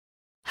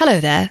Hello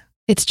there,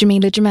 it's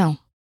Jamila Jamel.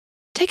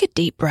 Take a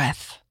deep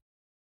breath.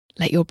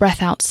 Let your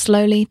breath out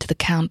slowly to the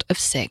count of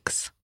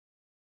 6.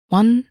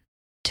 1,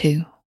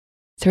 2,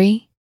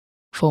 3,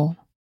 4,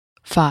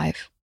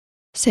 5,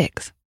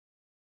 6.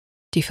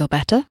 Do you feel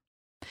better?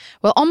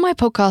 Well, on my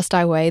podcast,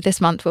 I Weigh,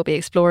 this month we'll be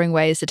exploring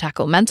ways to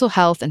tackle mental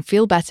health and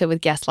feel better with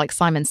guests like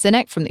Simon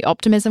Sinek from The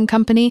Optimism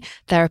Company,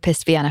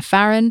 therapist Vienna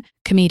Farron,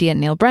 comedian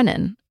Neil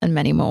Brennan, and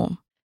many more.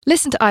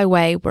 Listen to I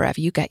Weigh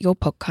wherever you get your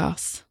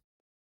podcasts.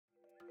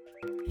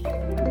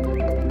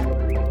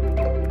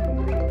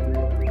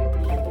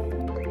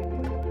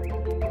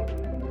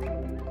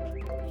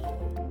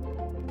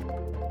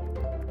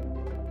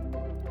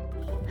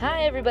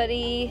 Hi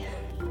everybody,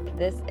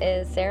 this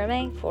is Sarah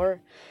May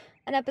for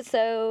an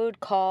episode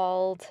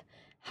called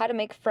How to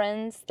Make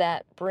Friends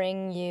That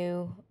Bring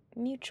You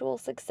Mutual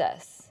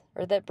Success,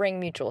 or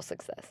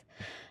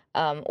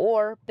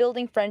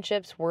Building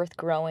Friendships Worth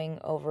Growing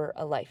Over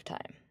a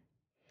Lifetime.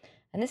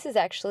 And this is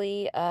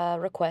actually a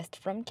request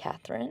from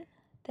Catherine.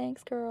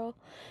 Thanks, girl.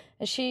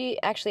 And she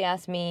actually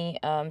asked me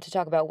to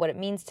talk about what it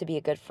means to be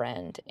a good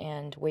friend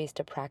and ways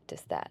to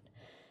practice that.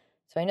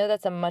 So I know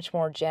that's a much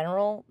more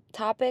general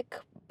topic,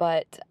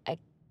 but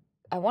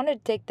I wanted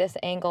to take this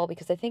angle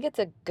because I think it's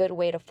a good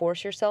way to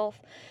force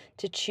yourself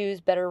to choose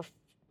better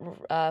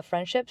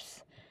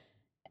friendships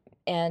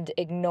and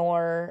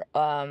ignore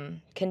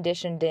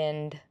conditioned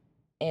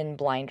in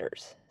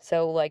blinders.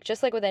 So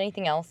just like with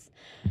anything else,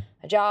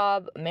 a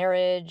job, a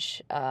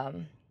marriage,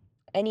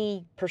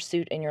 any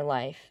pursuit in your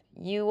life,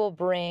 you will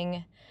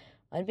bring,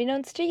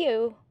 unbeknownst to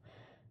you,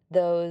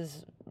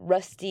 those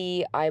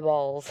rusty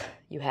eyeballs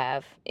you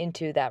have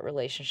into that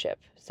relationship.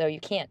 So you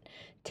can't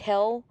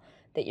tell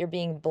that you're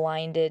being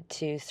blinded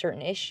to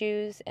certain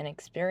issues and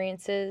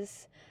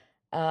experiences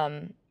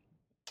that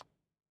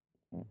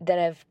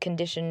have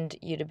conditioned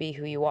you to be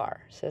who you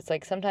are. So it's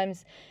like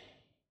sometimes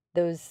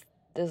those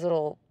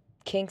little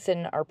kinks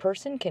in our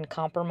person can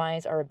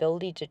compromise our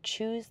ability to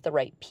choose the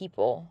right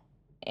people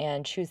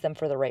and choose them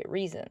for the right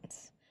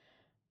reasons.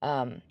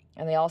 And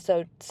they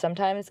also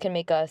sometimes can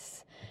make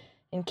us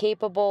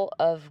incapable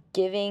of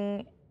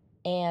giving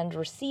and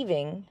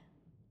receiving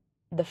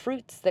the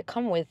fruits that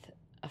come with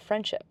a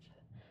friendship.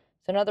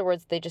 So in other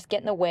words, they just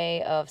get in the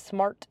way of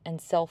smart and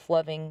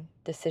self-loving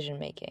decision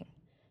making,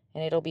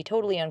 and it'll be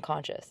totally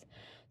unconscious.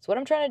 So what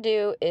I'm trying to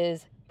do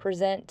is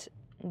present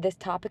this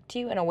topic to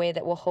you in a way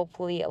that will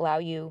hopefully allow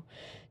you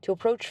to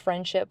approach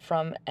friendship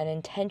from an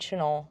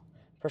intentional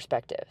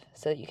perspective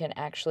so that you can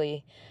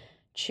actually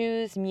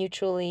choose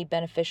mutually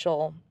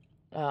beneficial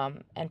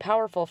and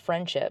powerful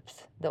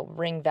friendships that will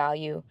bring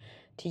value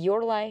to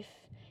your life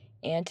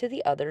and to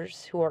the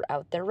others who are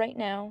out there right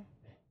now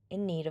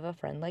in need of a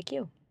friend like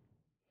you.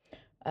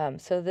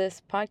 So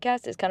this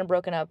podcast is kind of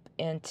broken up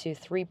into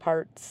 3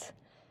 parts.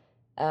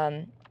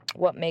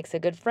 What makes a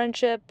good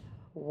friendship,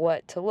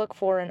 what to look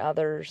for in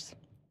others,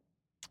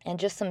 and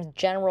just some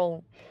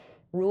general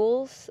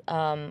rules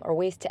or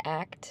ways to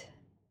act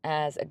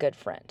as a good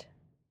friend.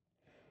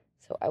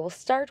 So I will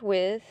start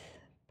with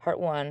part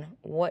 1,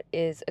 what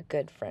is a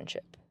good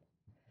friendship?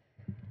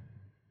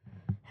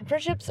 And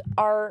friendships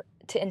are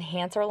to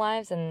enhance our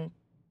lives and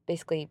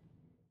basically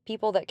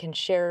people that can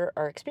share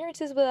our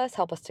experiences with us,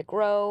 help us to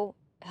grow,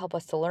 help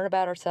us to learn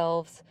about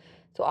ourselves.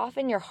 So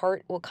often your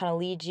heart will kind of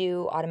lead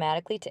you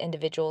automatically to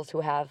individuals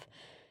who have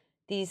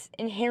these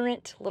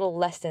inherent little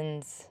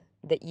lessons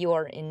that you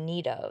are in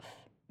need of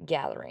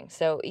gathering.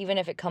 So even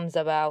if it comes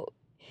about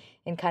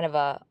in kind of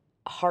a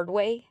hard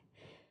way,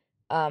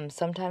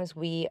 sometimes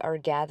we are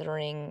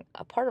gathering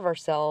a part of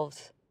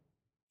ourselves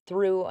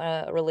through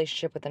a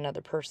relationship with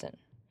another person.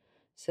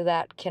 So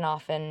that can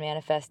often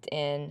manifest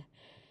in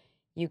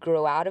you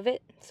grow out of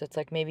it. So it's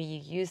like maybe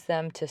you use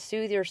them to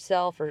soothe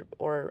yourself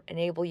or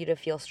enable you to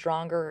feel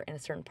stronger in a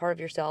certain part of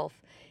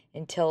yourself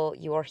until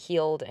you are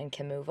healed and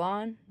can move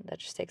on. That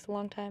just takes a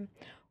long time.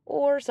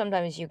 Or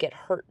sometimes you get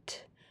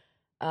hurt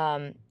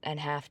and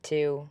have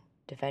to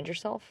defend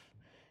yourself.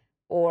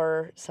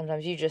 Or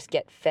sometimes you just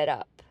get fed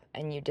up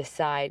and you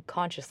decide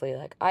consciously,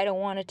 like, I don't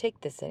want to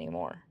take this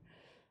anymore.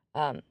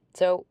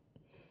 So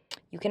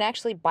you can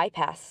actually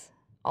bypass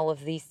all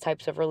of these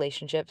types of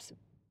relationships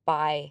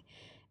by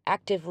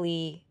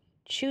actively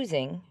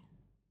choosing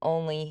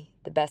only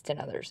the best in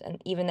others. And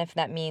even if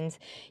that means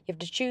you have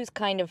to choose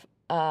kind of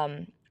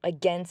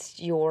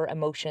against your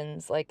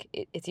emotions, like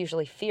it's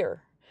usually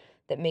fear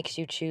that makes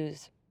you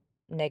choose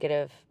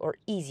negative or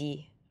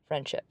easy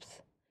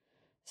friendships.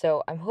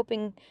 So I'm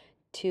hoping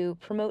to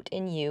promote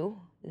in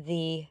you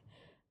the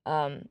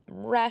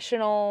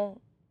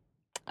rational,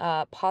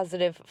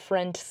 positive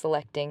friend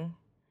selecting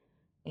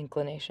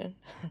inclination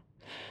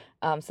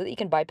so that you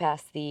can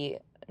bypass the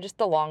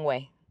long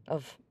way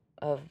of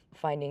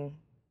finding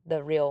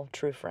the real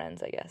true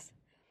friends, I guess.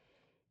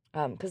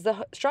 Because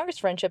the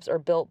strongest friendships are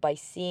built by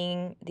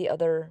seeing the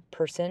other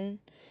person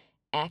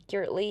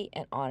accurately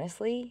and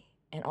honestly,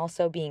 and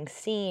also being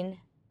seen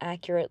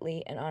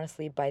accurately and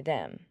honestly by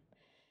them.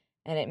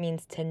 And it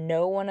means to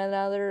know one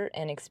another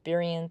and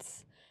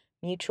experience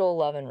mutual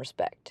love and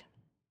respect.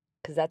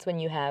 Because that's when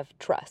you have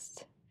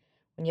trust.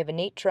 When you have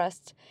innate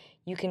trust,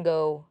 you can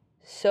go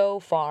so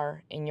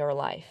far in your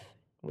life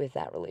with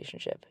that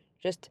relationship.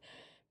 Just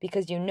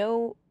because you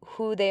know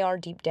who they are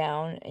deep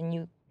down,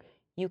 and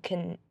you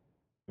can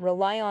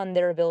rely on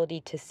their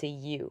ability to see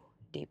you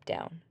deep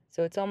down.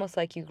 So it's almost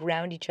like you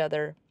ground each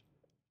other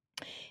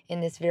in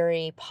this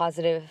very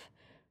positive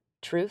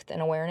truth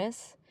and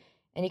awareness,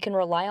 and you can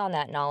rely on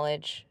that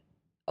knowledge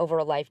over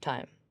a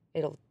lifetime.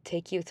 It'll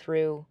take you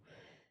through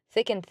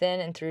thick and thin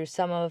and through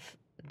some of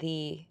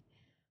the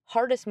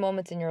hardest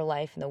moments in your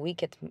life and the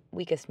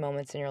weakest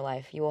moments in your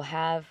life. You will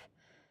have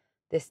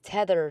this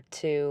tether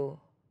to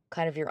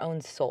kind of your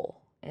own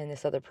soul in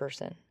this other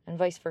person, and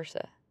vice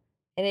versa.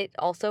 And it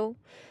also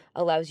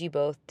allows you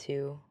both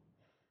to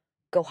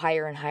go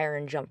higher and higher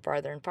and jump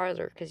farther and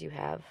farther because you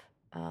have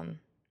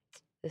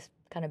this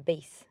kind of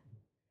base.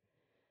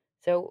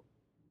 So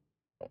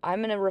I'm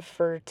going to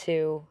refer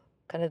to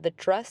kind of the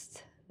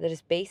trust that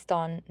is based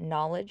on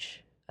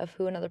knowledge of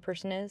who another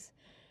person is,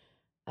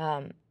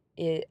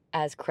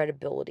 as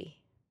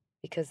credibility,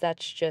 because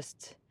that's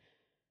just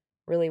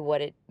really what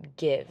it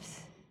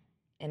gives.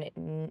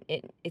 And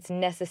it's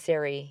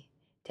necessary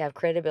to have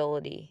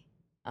credibility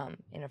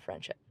in a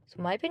friendship. So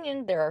in my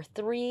opinion, there are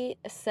 3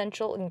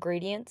 essential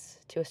ingredients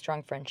to a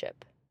strong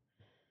friendship.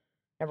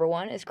 Number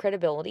 1 is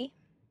credibility.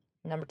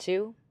 Number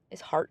 2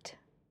 is heart.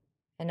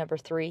 And number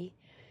 3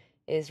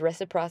 is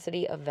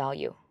reciprocity of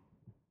value.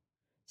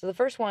 So the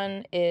first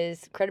one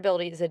is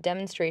credibility is a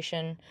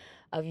demonstration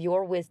of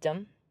your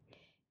wisdom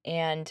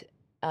and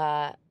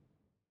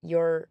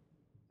your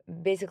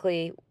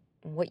basically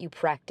what you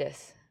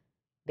practice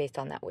based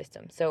on that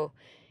wisdom. So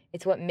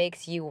it's what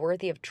makes you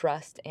worthy of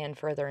trust and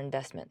further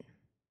investment.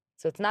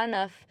 So it's not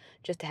enough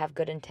just to have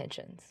good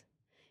intentions.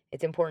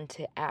 It's important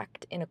to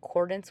act in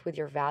accordance with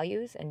your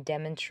values and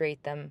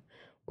demonstrate them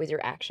with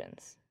your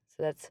actions.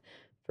 So that's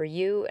for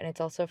you, and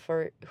it's also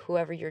for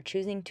whoever you're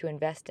choosing to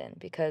invest in,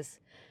 because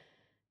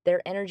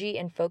their energy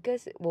and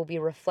focus will be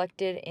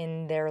reflected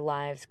in their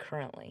lives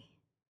currently.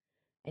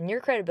 And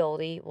your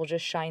credibility will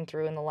just shine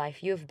through in the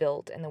life you have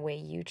built and the way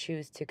you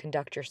choose to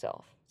conduct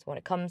yourself. So when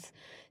it comes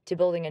to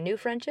building a new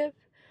friendship,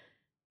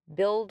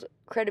 build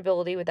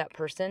credibility with that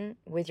person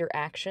with your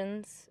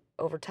actions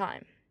over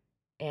time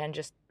and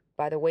just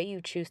by the way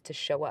you choose to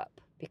show up,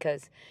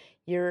 because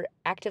you're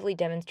actively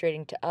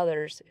demonstrating to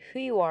others who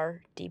you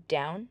are deep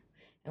down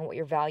and what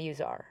your values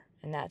are.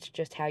 And that's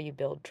just how you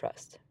build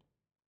trust.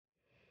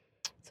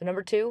 So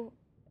number 2,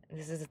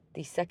 this is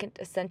the second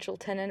essential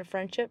tenet of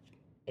friendship,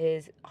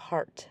 is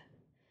heart.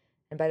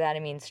 And by that I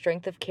mean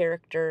strength of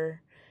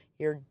character,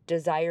 your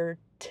desire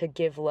to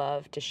give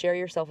love, to share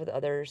yourself with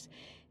others,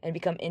 and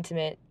become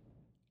intimate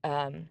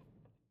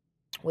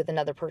with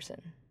another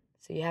person.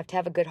 So you have to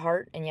have a good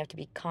heart, and you have to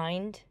be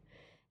kind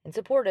and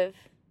supportive,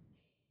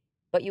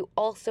 but you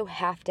also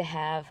have to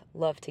have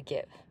love to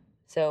give.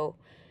 So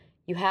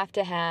you have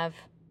to have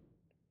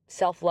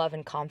self-love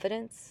and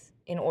confidence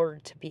in order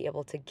to be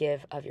able to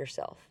give of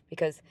yourself.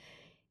 Because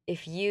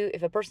if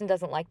a person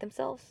doesn't like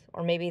themselves,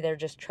 or maybe they're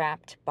just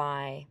trapped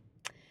by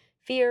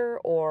fear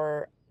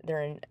or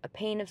they're in a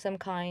pain of some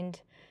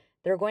kind,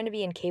 they're going to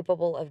be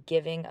incapable of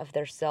giving of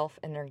their self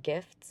and their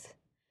gifts,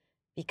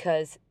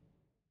 because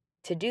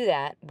to do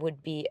that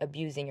would be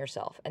abusing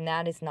yourself, and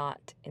that is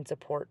not in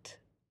support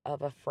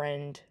of a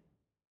friendship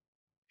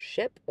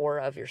or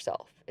of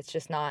yourself. It's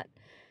just not,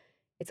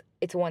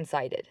 it's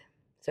one-sided.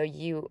 So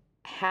you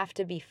have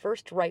to be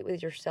first right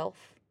with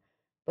yourself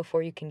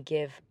before you can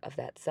give of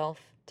that self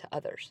to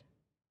others.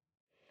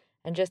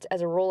 And just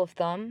as a rule of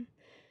thumb,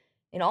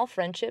 in all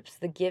friendships,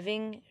 the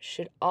giving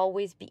should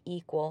always be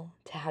equal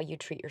to how you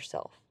treat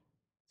yourself.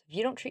 So if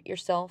you don't treat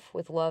yourself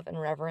with love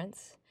and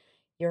reverence,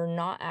 you're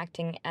not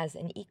acting as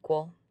an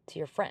equal to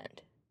your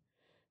friend.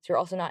 So you're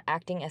also not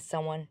acting as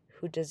someone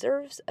who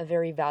deserves a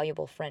very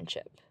valuable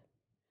friendship.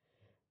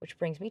 Which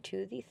brings me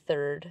to the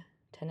third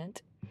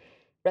tenet,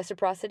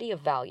 reciprocity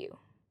of value.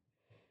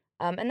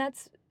 And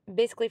that's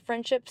basically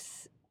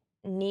friendships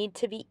need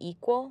to be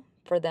equal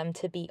for them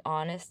to be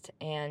honest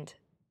and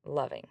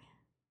loving.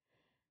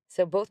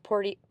 So both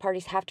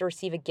parties have to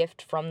receive a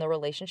gift from the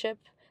relationship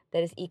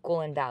that is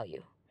equal in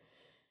value.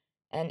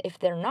 And if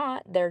they're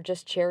not, they're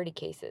just charity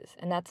cases.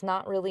 And that's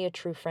not really a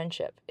true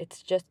friendship.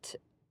 It's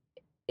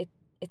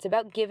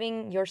about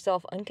giving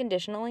yourself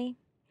unconditionally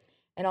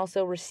and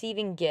also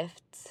receiving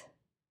gifts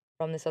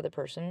from this other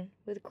person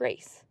with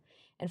grace.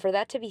 And for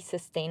that to be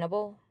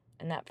sustainable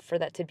and for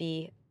that to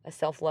be a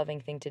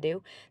self-loving thing to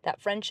do, that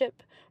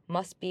friendship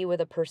must be with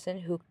a person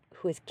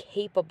who is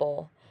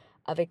capable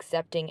of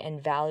accepting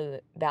and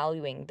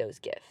valuing those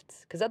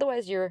gifts. Because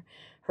otherwise you're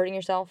hurting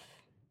yourself,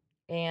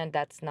 and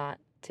that's not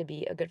to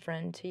be a good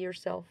friend to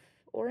yourself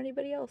or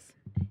anybody else.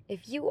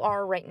 If you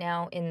are right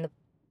now in the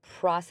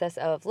process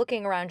of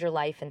looking around your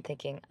life and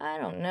thinking, I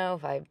don't know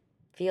if I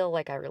feel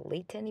like I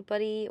relate to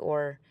anybody,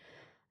 or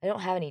I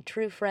don't have any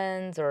true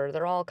friends, or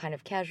they're all kind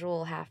of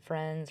casual half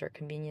friends or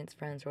convenience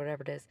friends or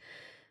whatever it is.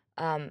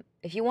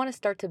 If you want to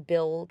start to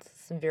build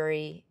some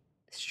very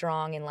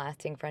strong and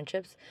lasting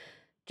friendships,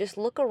 Just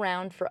look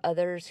around for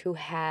others who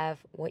have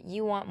what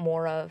you want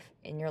more of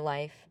in your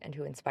life and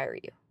who inspire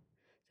you.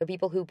 So,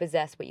 people who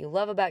possess what you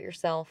love about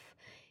yourself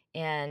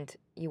and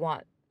you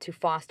want to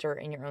foster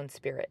in your own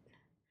spirit.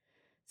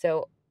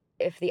 So,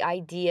 if the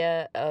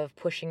idea of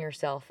pushing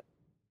yourself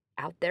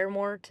out there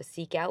more to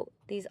seek out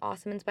these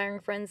awesome, inspiring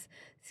friends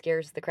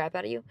scares the crap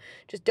out of you,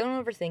 just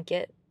don't overthink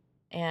it.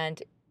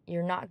 And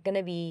you're not going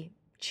to be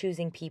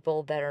choosing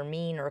people that are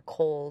mean or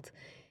cold.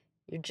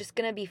 You're just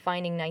going to be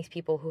finding nice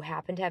people who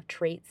happen to have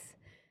traits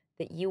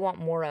that you want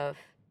more of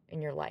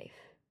in your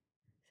life.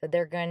 So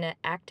they're going to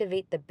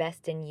activate the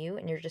best in you,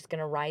 and you're just going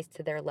to rise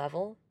to their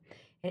level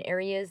in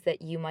areas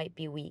that you might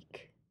be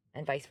weak,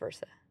 and vice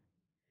versa.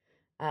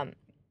 Um,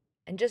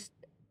 and just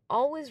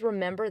always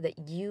remember that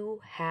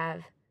you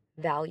have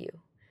value.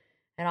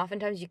 And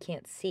oftentimes you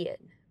can't see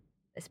it,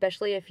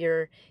 especially if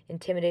you're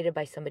intimidated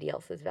by somebody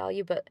else's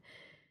value. But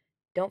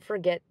don't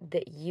forget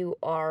that you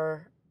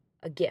are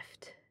a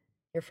gift.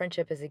 Your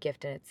friendship is a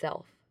gift in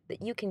itself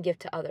that you can give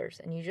to others.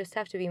 And you just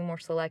have to be more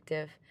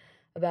selective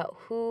about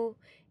who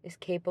is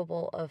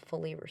capable of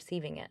fully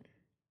receiving it.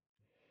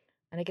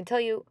 And I can tell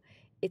you,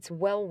 it's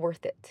well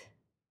worth it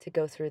to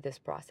go through this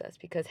process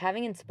because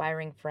having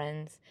inspiring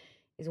friends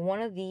is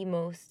one of the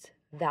most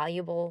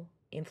valuable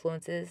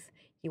influences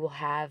you will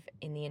have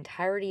in the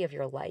entirety of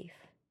your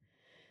life.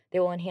 They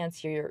will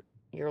enhance your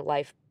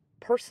life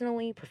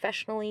personally,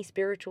 professionally,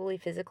 spiritually,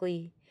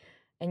 physically,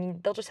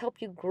 and they'll just help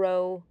you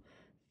grow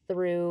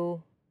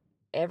through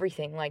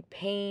everything like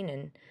pain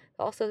and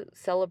also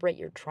celebrate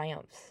your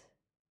triumphs.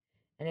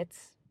 And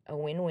it's a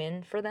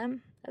win-win for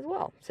them as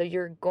well. So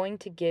you're going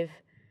to give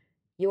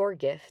your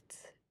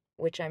gifts,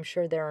 which I'm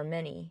sure there are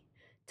many,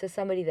 to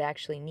somebody that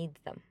actually needs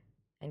them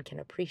and can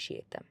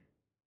appreciate them.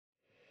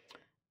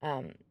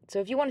 So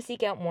if you want to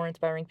seek out more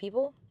inspiring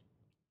people,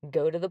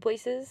 go to the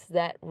places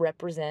that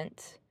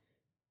represent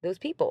those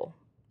people.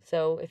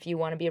 So if you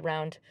want to be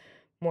around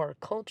more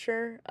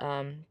culture,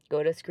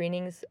 go to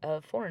screenings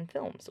of foreign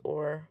films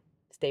or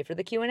stay for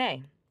the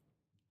Q&A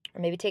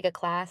or maybe take a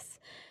class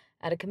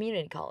at a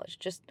community college.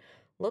 Just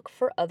look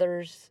for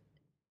others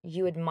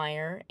you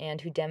admire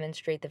and who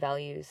demonstrate the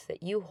values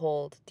that you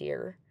hold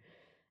dear,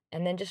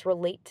 and then just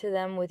relate to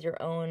them with your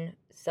own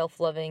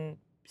self-loving,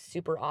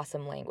 super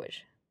awesome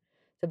language.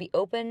 So be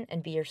open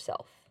and be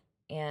yourself.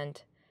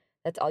 And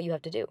that's all you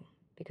have to do.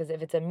 Because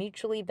if it's a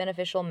mutually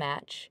beneficial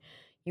match,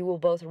 you will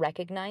both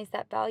recognize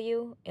that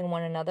value in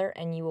one another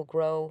and you will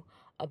grow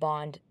a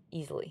bond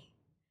easily.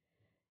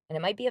 And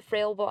it might be a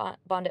frail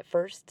bond at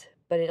first,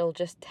 but it'll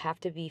just have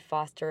to be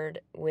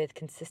fostered with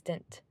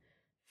consistent,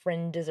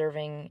 friend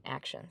deserving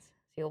actions.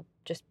 So you'll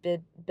just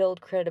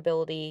build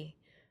credibility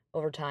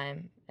over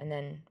time. And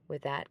then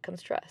with that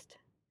comes trust.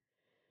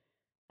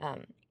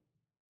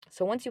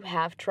 So once you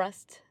have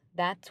trust,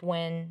 that's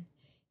when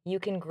you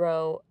can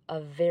grow a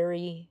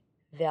very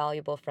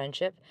valuable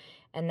friendship,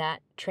 and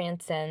that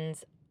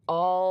transcends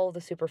all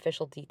the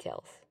superficial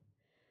details.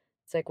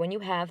 It's like when you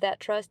have that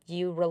trust,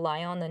 you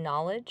rely on the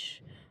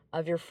knowledge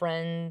of your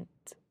friendship's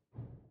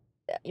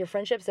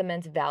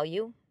immense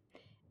value,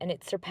 and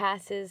it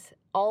surpasses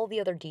all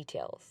the other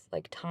details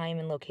like time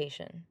and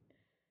location.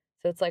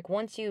 So it's like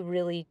once you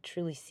really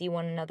truly see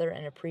one another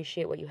and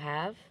appreciate what you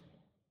have,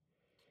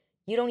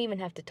 you don't even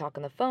have to talk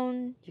on the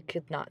phone. You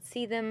could not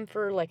see them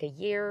for like a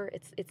year.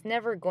 It's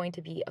never going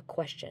to be a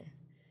question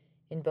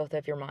in both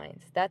of your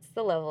minds. That's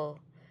the level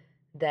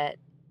that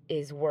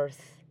is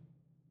worth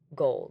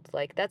gold.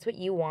 Like that's what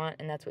you want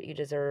and that's what you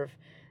deserve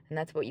and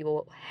that's what you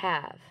will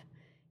have.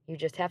 You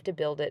just have to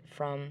build it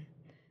from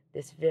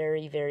this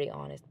very, very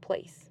honest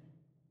place.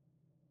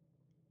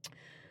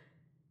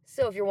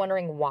 So if you're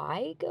wondering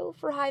why go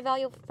for high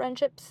value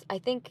friendships, I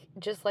think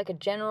just like a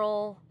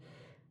general,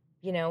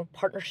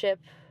 partnership,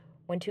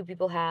 when two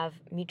people have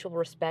mutual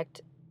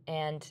respect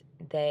and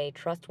they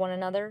trust one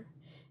another,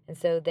 and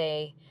so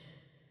they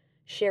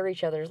share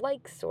each other's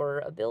likes or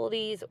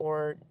abilities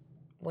or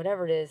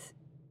whatever it is,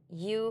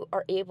 you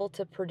are able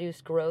to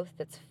produce growth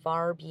that's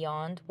far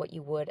beyond what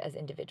you would as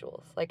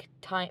individuals. Like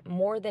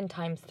more than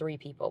times 3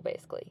 people,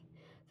 basically.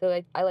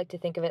 So I like to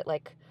think of it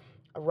like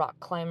a rock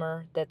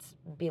climber that's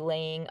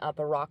belaying up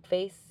a rock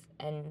face,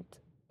 and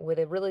with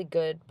a really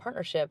good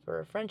partnership or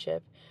a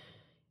friendship,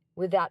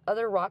 with that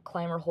other rock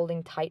climber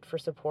holding tight for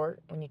support,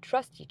 when you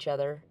trust each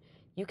other,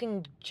 you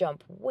can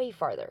jump way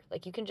farther.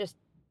 Like you can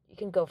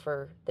go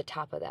for the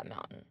top of that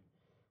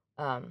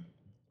mountain.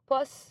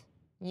 Plus,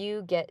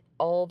 you get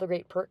all the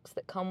great perks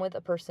that come with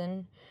a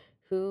person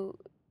who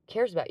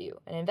cares about you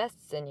and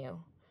invests in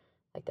you.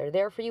 Like they're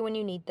there for you when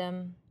you need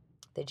them.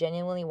 They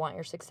genuinely want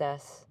your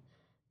success.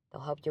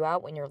 They'll help you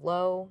out when you're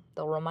low.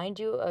 They'll remind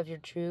you of your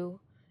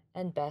true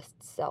and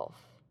best self.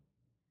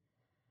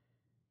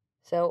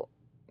 So,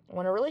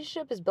 when a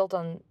relationship is built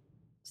on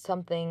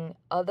something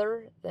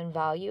other than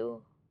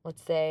value,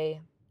 let's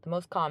say the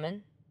most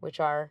common, which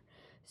are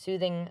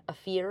soothing a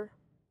fear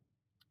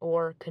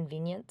or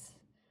convenience,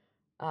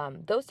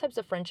 those types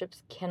of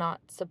friendships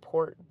cannot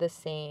support the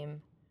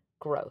same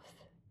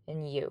growth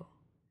in you.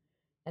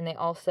 And they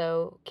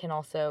can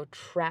also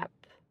trap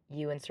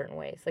you in certain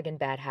ways, like in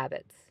bad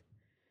habits.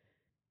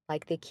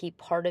 Like they keep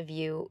part of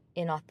you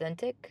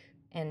inauthentic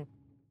and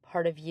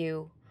part of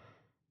you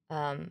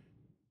um,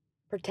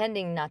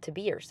 pretending not to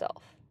be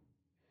yourself.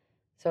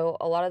 So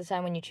a lot of the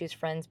time when you choose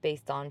friends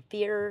based on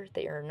fear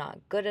that you're not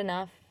good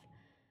enough,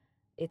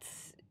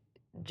 it's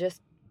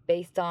just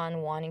based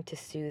on wanting to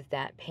soothe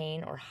that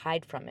pain or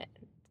hide from it.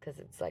 Because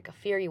it's like a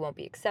fear you won't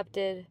be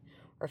accepted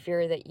or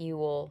fear that you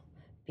will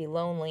be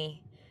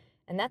lonely.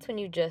 And that's when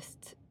you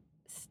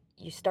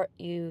start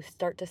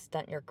to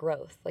stunt your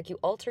growth. Like you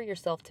alter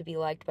yourself to be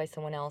liked by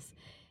someone else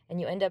and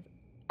you end up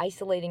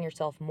isolating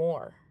yourself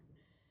more.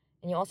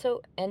 And you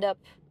also end up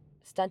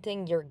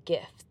stunting your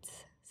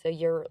gifts. So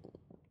you're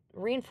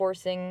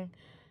reinforcing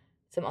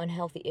some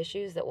unhealthy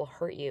issues that will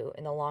hurt you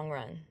in the long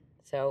run.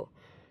 So,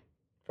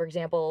 for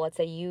example, let's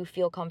say you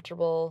feel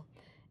comfortable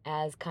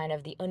as kind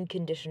of the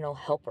unconditional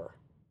helper,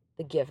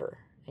 the giver,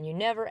 and you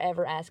never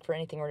ever ask for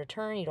anything in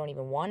return. You don't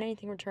even want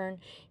anything in return.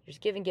 You're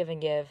just give and give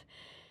and give.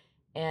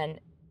 And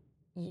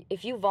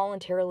if you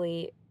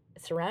voluntarily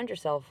surround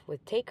yourself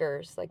with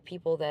takers, like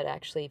people that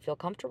actually feel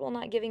comfortable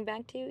not giving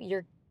back to you,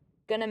 you're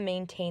going to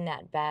maintain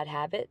that bad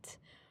habit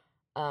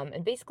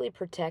and basically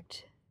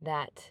protect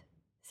that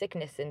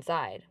sickness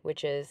inside,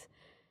 which is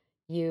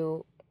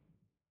you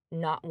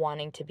not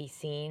wanting to be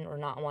seen or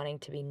not wanting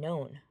to be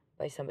known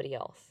by somebody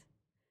else.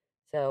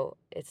 So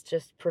it's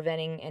just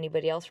preventing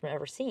anybody else from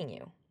ever seeing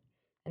you.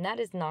 And that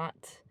is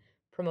not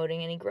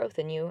promoting any growth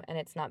in you, and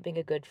it's not being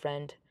a good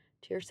friend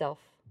to yourself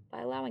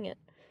by allowing it.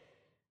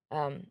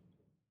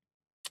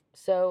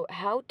 So,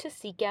 how to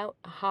seek out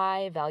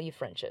high value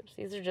friendships.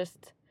 These are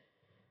just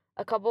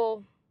a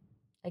couple,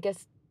 I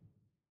guess,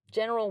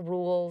 general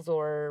rules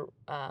or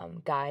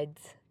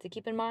guides to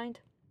keep in mind.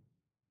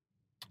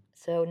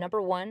 So,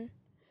 number one,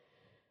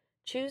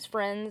 choose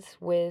friends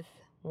with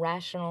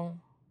rational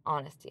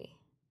honesty.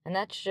 And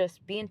that's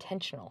just be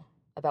intentional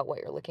about what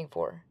you're looking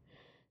for.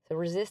 So,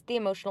 resist the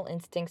emotional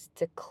instincts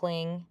to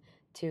cling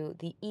to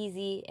the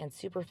easy and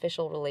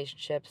superficial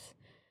relationships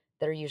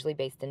that are usually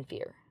based in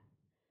fear.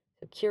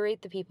 So,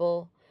 curate the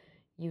people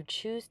you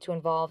choose to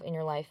involve in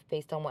your life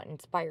based on what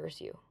inspires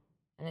you.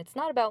 And it's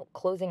not about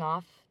closing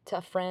off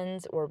to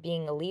friends or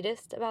being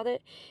elitist about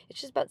it.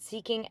 It's just about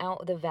seeking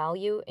out the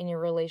value in your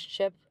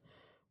relationship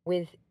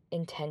with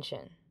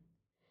intention.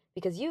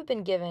 Because you've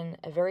been given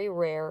a very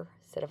rare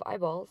set of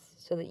eyeballs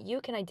so that you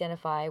can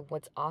identify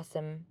what's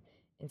awesome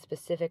in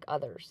specific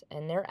others.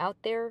 And they're out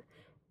there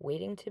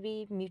waiting to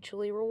be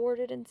mutually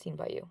rewarded and seen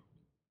by you.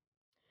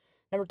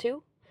 Number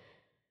two,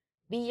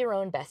 be your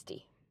own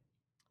bestie.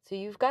 So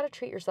you've got to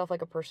treat yourself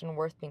like a person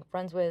worth being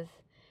friends with.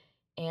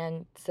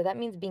 And so that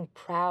means being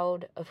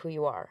proud of who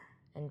you are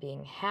and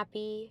being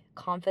happy,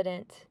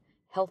 confident,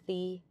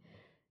 healthy,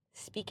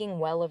 speaking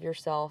well of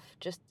yourself,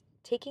 just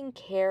taking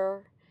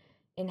care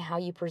in how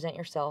you present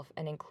yourself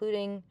and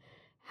including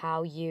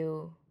how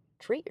you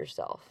treat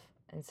yourself.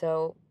 And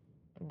so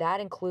that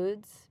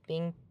includes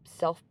being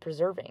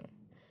self-preserving.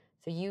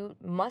 So you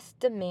must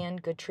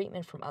demand good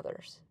treatment from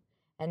others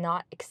and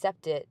not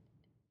accept it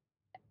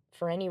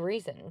for any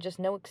reason, just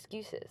no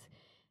excuses.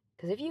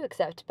 Because if you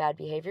accept bad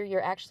behavior,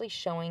 you're actually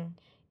showing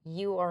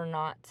you are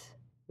not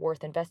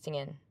worth investing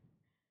in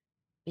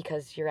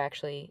because you're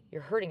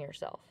hurting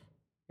yourself.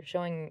 You're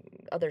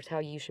showing others how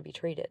you should be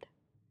treated.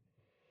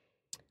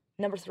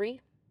 Number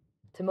three,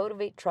 to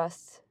motivate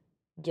trust,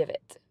 give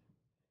it.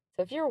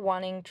 So if you're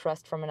wanting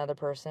trust from another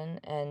person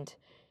and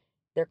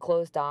they're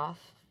closed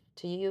off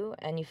to you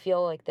and you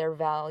feel like their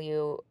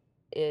value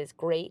is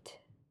great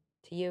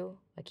to you,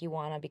 like you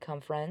want to become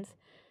friends,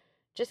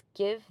 just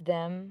give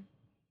them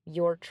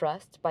your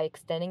trust by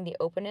extending the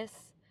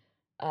openness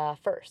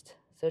first.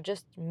 So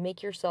just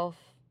make yourself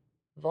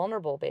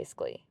vulnerable,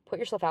 basically. Put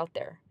yourself out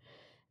there.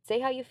 Say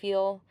how you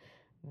feel.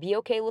 Be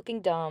okay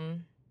looking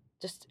dumb.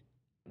 Just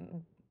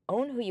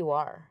own who you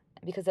are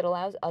because it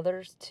allows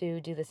others to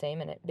do the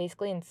same and it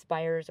basically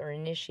inspires or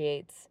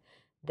initiates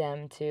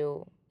them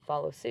to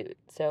follow suit.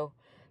 So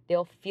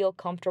they'll feel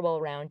comfortable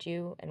around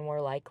you and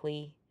more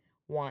likely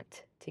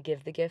want to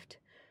give the gift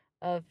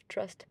of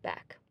trust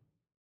back.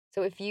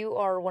 So if you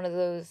are one of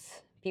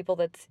those people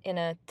that's in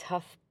a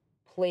tough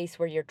place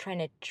where you're trying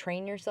to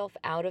train yourself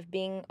out of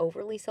being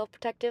overly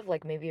self-protective,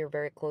 like maybe you're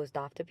very closed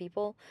off to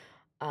people,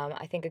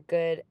 I think a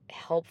good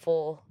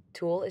helpful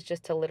tool is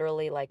just to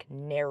literally like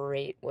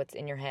narrate what's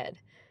in your head.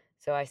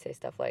 So I say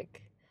stuff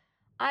like,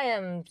 I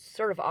am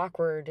sort of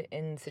awkward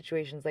in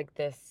situations like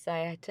this.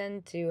 I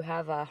tend to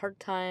have a hard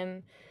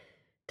time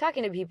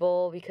talking to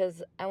people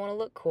because I want to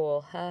look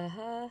cool,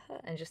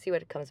 and just see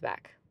what comes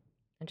back.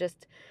 And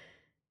just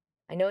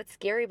I know it's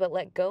scary, but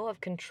let go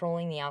of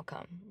controlling the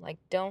outcome. Like,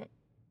 don't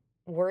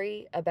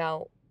worry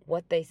about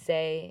what they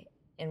say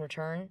in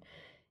return.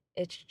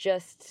 It's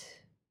just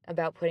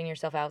about putting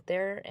yourself out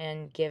there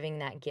and giving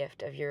that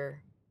gift of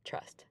your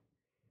trust.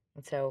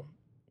 And so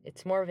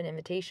it's more of an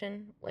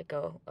invitation, let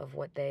go of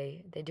what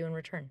they do in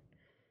return.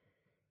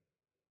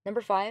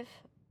 Number 5,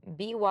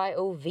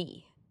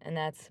 BYOV, and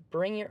that's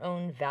bring your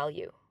own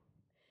value.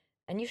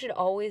 And you should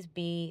always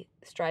be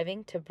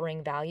striving to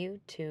bring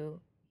value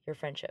to your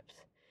friendships.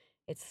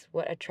 It's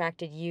what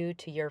attracted you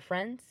to your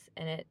friends,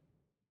 and it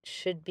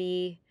should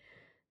be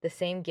the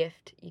same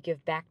gift you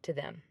give back to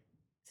them.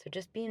 So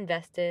just be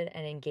invested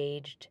and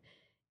engaged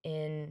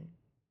in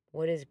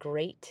what is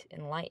great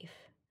in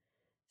life.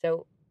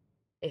 So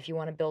if you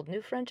want to build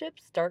new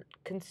friendships, start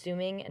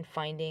consuming and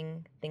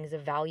finding things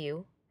of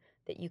value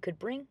that you could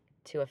bring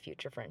to a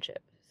future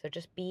friendship. So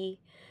just be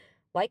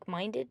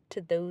like-minded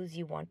to those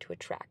you want to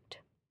attract.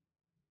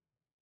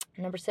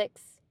 Number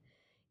 6,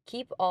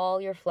 keep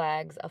all your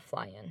flags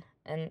a-flying.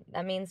 And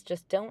that means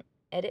just don't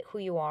edit who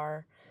you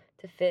are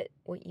to fit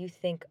what you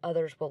think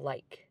others will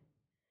like.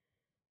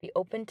 Be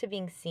open to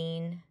being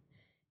seen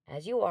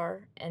as you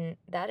are, and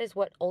that is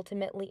what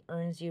ultimately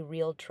earns you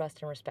real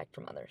trust and respect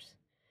from others.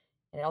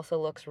 And it also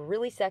looks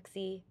really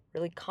sexy,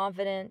 really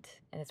confident,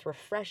 and it's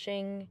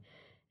refreshing,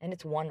 and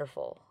it's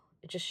wonderful.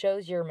 It just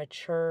shows you're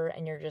mature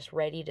and you're just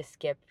ready to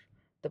skip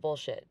the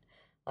bullshit.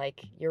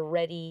 Like you're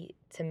ready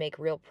to make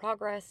real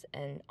progress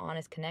and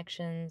honest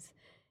connections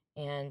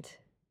and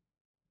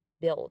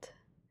build.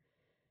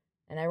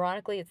 And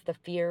ironically, it's the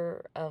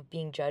fear of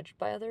being judged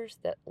by others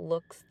that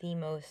looks the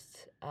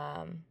most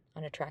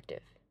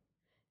unattractive,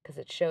 because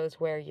it shows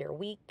where you're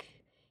weak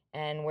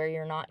and where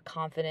you're not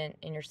confident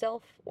in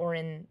yourself or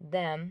in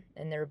them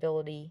and their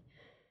ability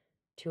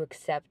to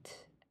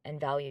accept and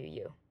value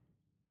you.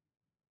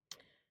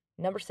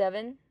 Number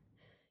 7,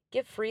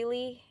 give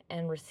freely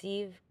and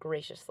receive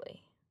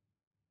graciously.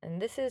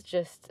 And this is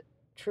just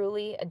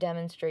truly a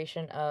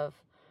demonstration of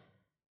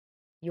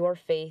your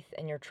faith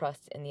and your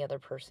trust in the other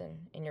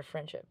person in your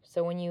friendship.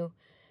 So when you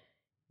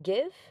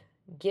give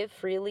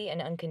freely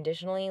and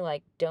unconditionally,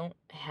 like don't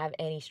have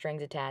any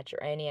strings attached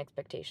or any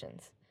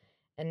expectations.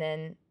 And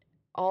then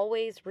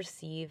always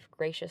receive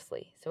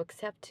graciously. So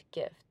accept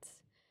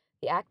gifts.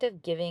 The act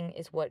of giving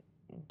is what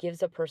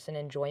gives a person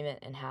enjoyment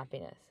and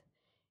happiness.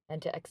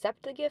 And to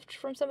accept a gift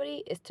from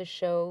somebody is to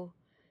show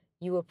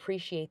you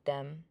appreciate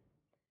them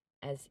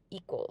as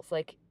equals.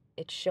 Like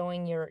it's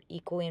showing you're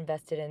equally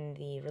invested in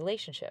the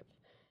relationship.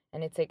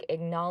 And it's like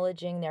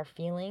acknowledging their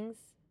feelings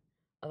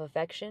of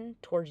affection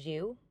towards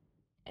you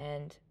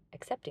and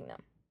accepting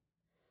them.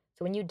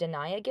 So when you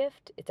deny a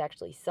gift, it's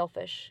actually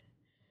selfish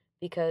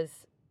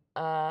because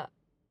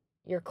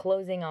you're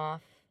closing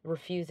off,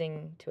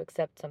 refusing to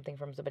accept something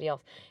from somebody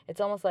else. It's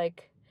almost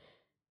like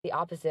the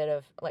opposite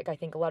of, like, I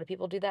think a lot of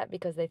people do that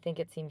because they think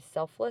it seems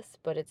selfless,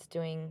 but it's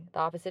doing the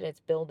opposite. It's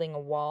building a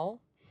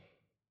wall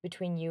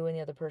between you and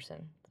the other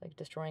person. It's like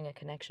destroying a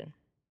connection.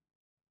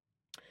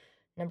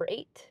 Number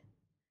 8,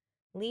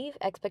 leave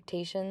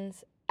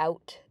expectations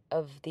out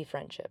of the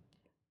friendship.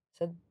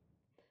 So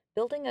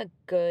building a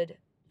good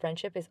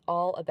friendship is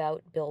all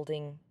about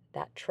building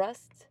that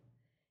trust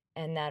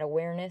and that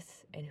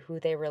awareness in who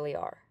they really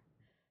are.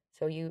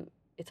 So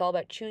it's all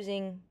about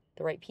choosing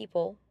the right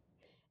people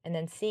and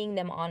then seeing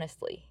them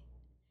honestly.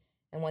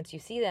 And once you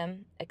see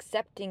them,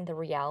 accepting the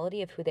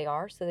reality of who they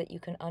are so that you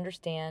can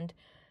understand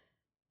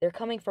they're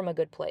coming from a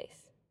good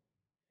place.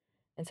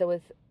 And so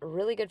with a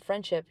really good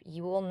friendship,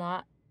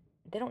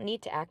 they don't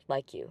need to act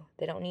like you.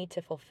 They don't need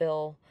to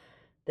fulfill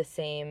the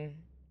same,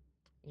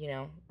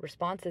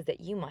 responses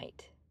that you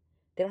might.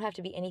 They don't have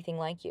to be anything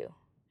like you.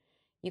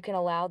 You can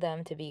allow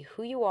them to be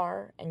who you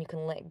are, and you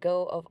can let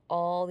go of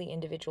all the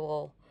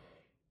individual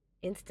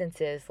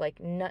instances.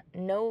 Like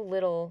no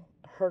little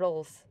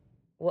hurdles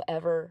will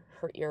ever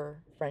hurt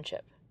your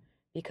friendship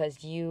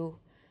because you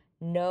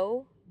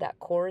know that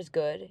core is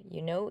good.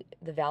 You know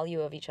the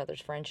value of each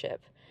other's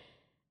friendship,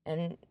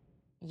 and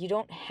you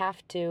don't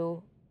have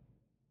to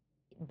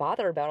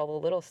bother about all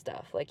the little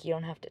stuff. Like you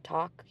don't have to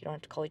talk. You don't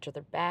have to call each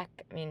other back.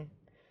 I mean,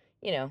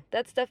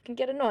 that stuff can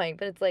get annoying,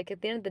 but it's like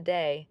at the end of the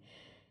day,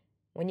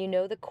 when you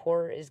know the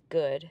core is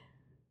good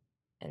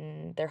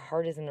and their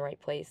heart is in the right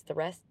place, the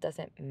rest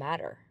doesn't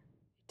matter.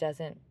 It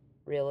doesn't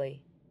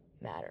really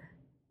matter.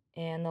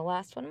 And the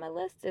last one on my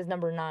list is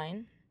number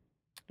 9.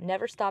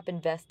 Never stop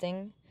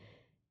investing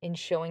in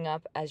showing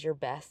up as your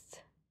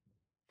best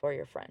for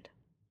your friend.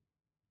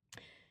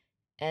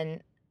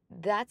 And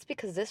that's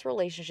because this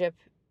relationship,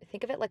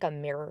 think of it like a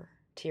mirror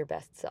to your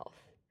best self.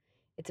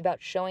 It's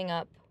about showing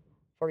up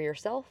for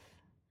yourself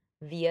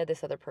via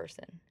this other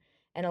person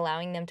and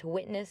allowing them to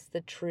witness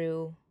the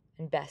true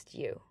and best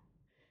you.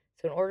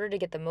 So in order to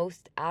get the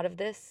most out of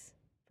this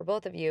for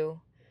both of you,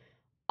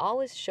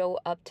 always show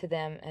up to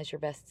them as your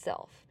best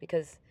self.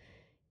 Because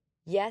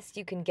yes,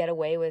 you can get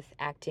away with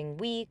acting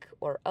weak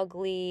or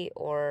ugly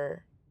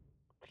or,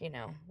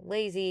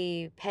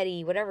 lazy,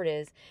 petty, whatever it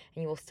is,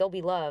 and you will still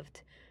be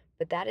loved.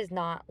 But that is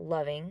not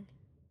loving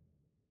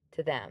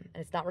to them.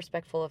 And it's not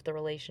respectful of the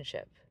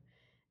relationship.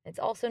 It's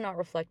also not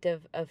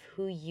reflective of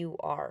who you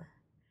are.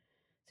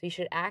 So you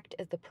should act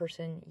as the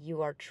person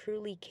you are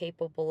truly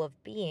capable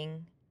of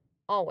being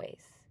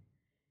always.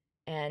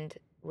 And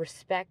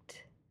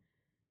respect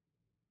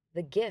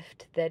the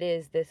gift that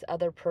is this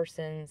other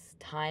person's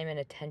time and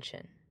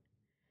attention.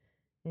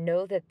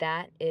 Know that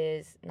that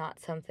is not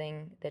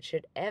something that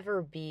should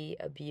ever be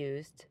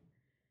abused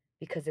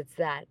because it's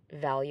that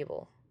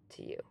valuable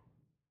to you.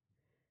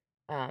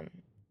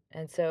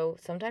 And so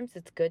sometimes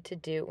it's good to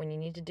do, when you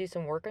need to do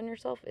some work on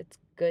yourself, it's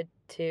good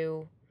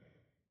to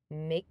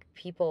make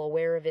people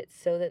aware of it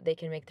so that they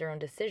can make their own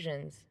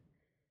decisions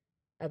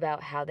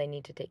about how they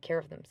need to take care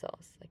of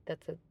themselves. Like,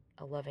 that's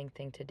a loving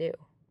thing to do.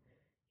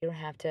 You don't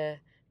have to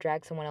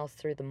drag someone else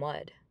through the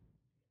mud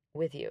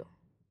with you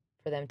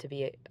for them to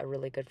be a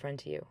really good friend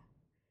to you.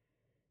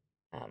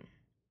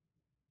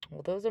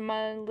 Well, those are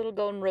my little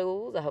golden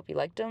rules. I hope you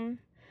liked them.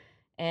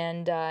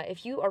 And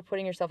if you are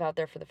putting yourself out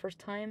there for the first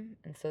time,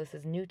 and so this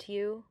is new to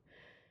you,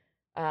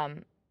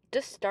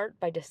 just start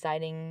by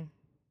deciding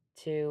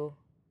to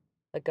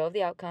let go of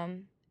the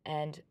outcome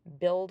and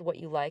build what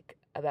you like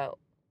about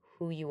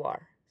who you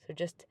are. So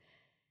just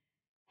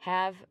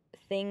have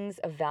things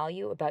of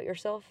value about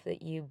yourself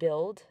that you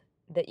build,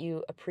 that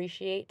you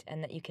appreciate,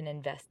 and that you can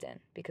invest in,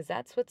 because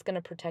that's what's going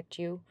to protect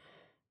you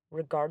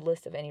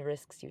regardless of any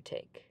risks you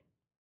take.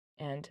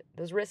 And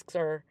those risks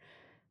are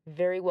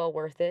very well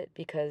worth it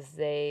because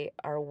they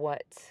are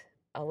what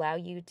allow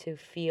you to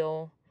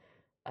feel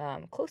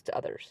close to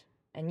others.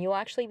 And you'll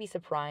actually be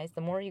surprised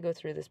the more you go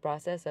through this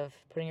process of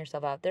putting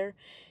yourself out there.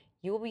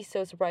 You will be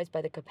so surprised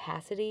by the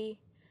capacity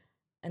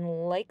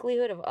and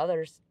likelihood of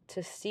others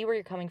to see where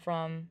you're coming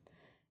from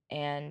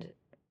and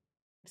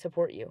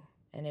support you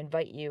and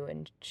invite you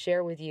and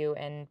share with you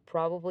and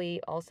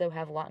probably also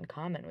have a lot in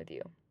common with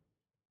you.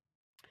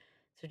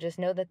 So just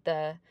know that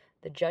the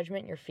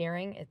judgment you're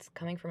fearing, it's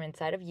coming from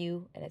inside of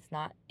you and it's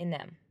not in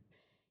them.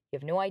 You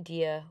have no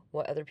idea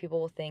what other people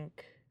will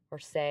think or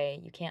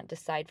say. You can't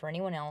decide for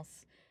anyone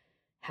else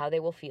how they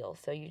will feel.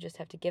 So you just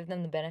have to give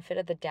them the benefit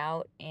of the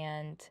doubt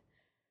and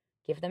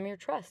give them your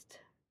trust.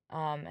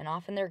 And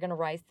often they're going to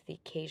rise to the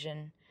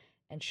occasion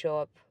and show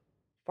up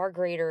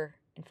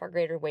in far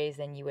greater ways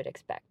than you would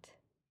expect.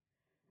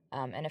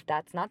 And if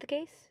that's not the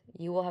case,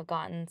 you will have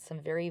gotten some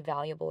very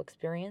valuable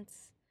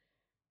experience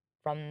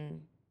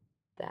from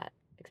that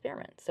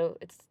experiment. So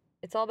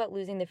it's all about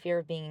losing the fear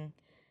of being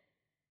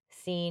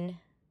seen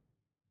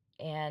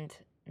and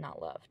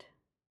not loved.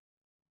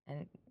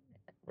 And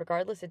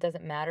regardless, it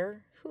doesn't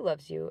matter who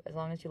loves you as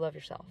long as you love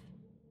yourself.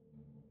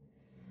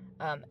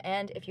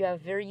 And if you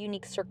have very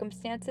unique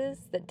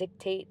circumstances that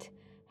dictate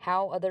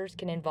how others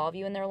can involve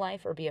you in their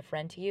life or be a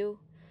friend to you,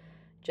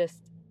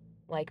 just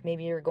like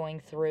maybe you're going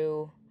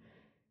through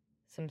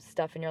some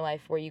stuff in your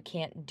life where you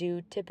can't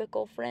do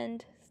typical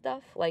friend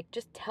stuff, like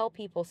just tell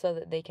people so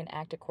that they can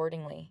act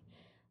accordingly.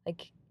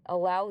 Like,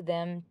 allow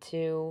them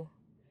to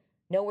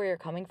know where you're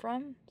coming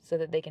from so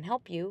that they can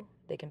help you,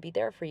 they can be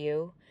there for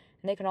you,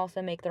 and they can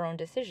also make their own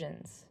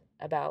decisions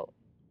about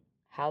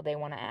how they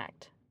want to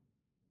act.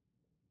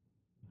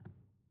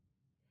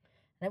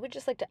 And I would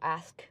just like to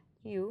ask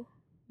you,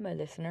 my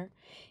listener,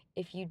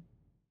 if you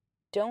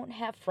don't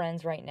have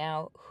friends right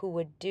now who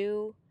would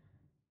do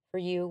for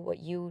you what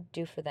you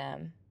do for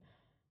them,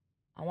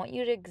 I want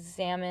you to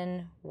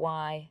examine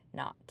why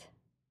not.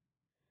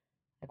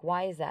 Like,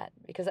 why is that?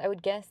 Because I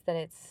would guess that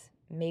it's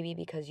maybe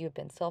because you've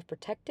been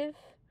self-protective,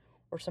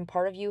 or some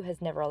part of you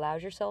has never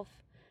allowed yourself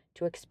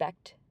to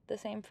expect the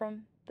same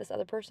from this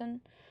other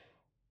person.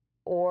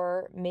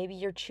 Or maybe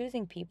you're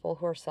choosing people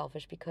who are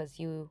selfish because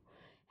you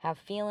have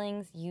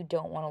feelings you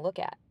don't want to look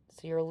at.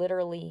 So you're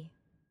literally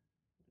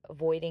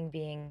avoiding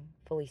being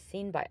fully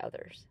seen by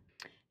others.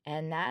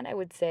 And that, I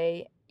would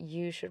say,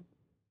 you should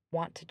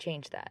want to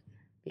change that,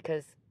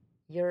 because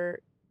you're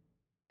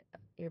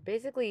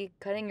basically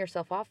cutting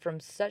yourself off from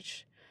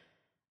such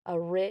a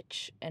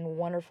rich and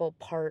wonderful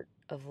part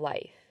of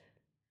life.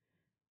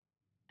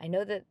 I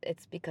know that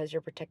it's because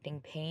you're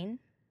protecting pain,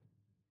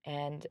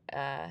 and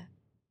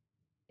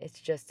it's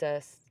just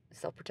a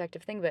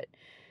self-protective thing, but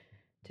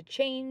to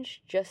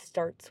change just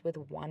starts with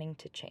wanting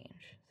to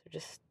change. So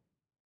just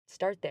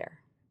start there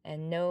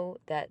and know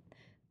that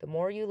the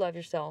more you love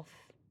yourself,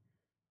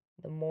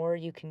 the more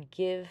you can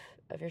give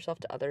of yourself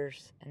to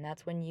others, and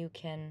that's when you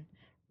can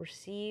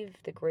receive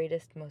the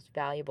greatest, most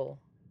valuable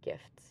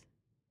gifts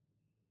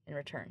in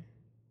return.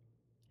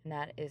 And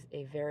that is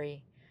a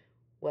very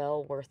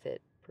well worth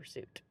it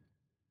pursuit.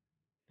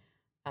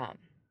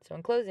 So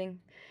in closing,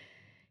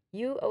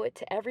 you owe it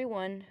to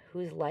everyone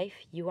whose life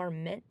you are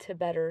meant to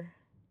better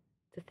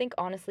to think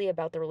honestly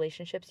about the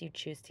relationships you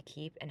choose to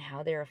keep and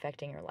how they're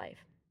affecting your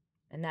life.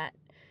 And that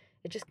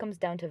it just comes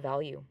down to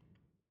value.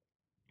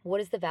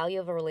 What is the value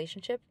of a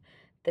relationship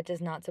that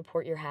does not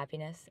support your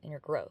happiness and your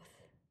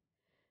growth?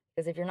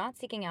 Because if you're not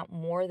seeking out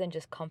more than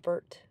just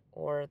comfort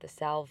or the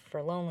salve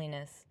for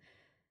loneliness,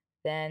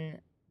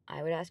 then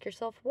I would ask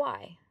yourself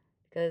why.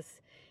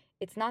 Because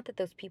it's not that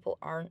those people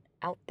aren't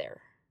out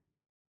there.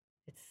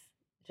 It's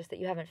just that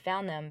you haven't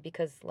found them,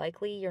 because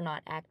likely you're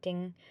not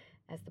acting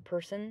as the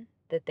person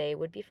that they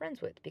would be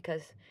friends with,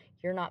 because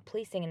you're not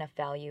placing enough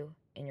value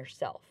in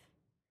yourself.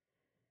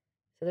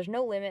 So there's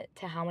no limit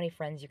to how many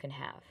friends you can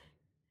have.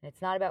 And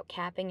it's not about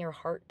capping your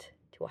heart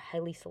to a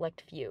highly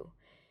select few.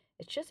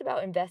 It's just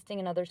about investing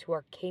in others who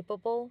are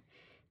capable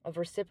of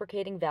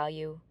reciprocating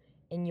value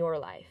in your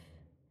life,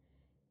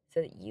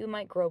 so that you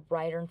might grow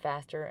brighter and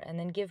faster, and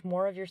then give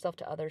more of yourself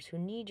to others who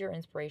need your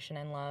inspiration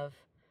and love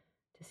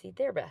to see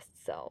their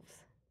best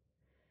selves.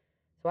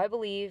 So I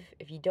believe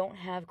if you don't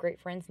have great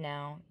friends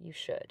now, you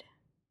should.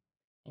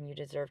 And you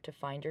deserve to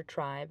find your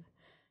tribe,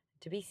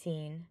 to be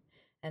seen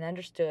and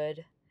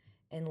understood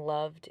and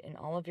loved in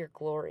all of your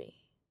glory.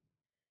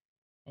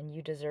 And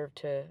you deserve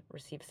to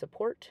receive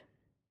support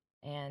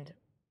and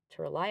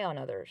to rely on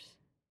others.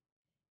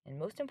 And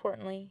most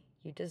importantly,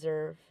 you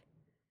deserve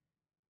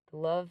the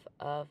love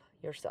of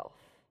yourself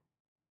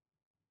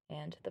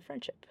and the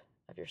friendship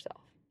of yourself.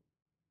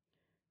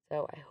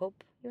 So I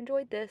hope you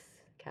enjoyed this.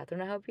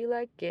 Catherine, I hope you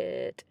like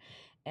it.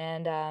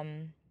 And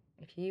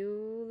if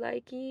you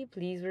like it,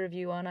 please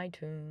review on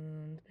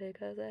iTunes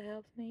because it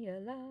helps me a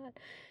lot.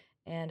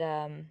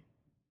 And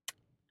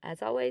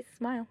as always,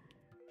 smile.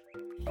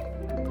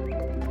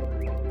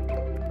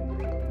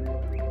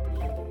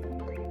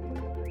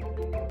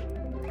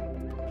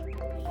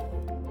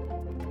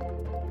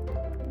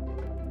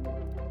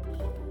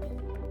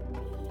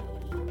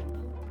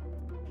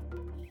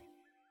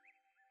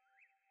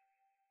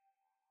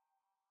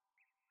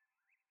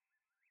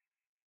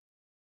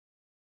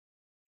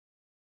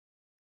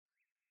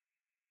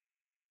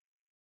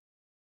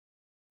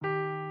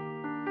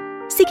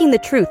 Seeking the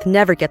truth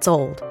never gets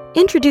old.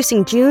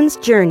 Introducing June's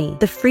Journey,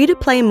 the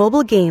free-to-play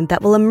mobile game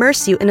that will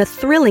immerse you in a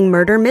thrilling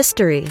murder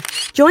mystery.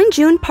 Join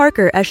June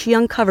Parker as she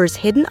uncovers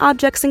hidden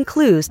objects and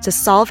clues to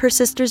solve her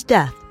sister's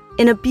death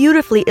in a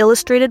beautifully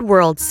illustrated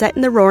world set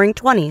in the Roaring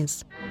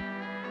 '20s.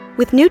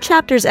 With new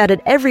chapters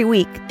added every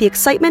week, the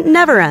excitement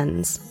never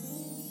ends.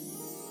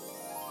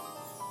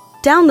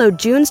 Download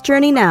June's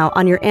Journey now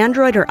on your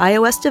Android or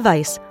iOS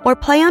device or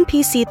play on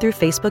PC through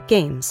Facebook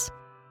Games.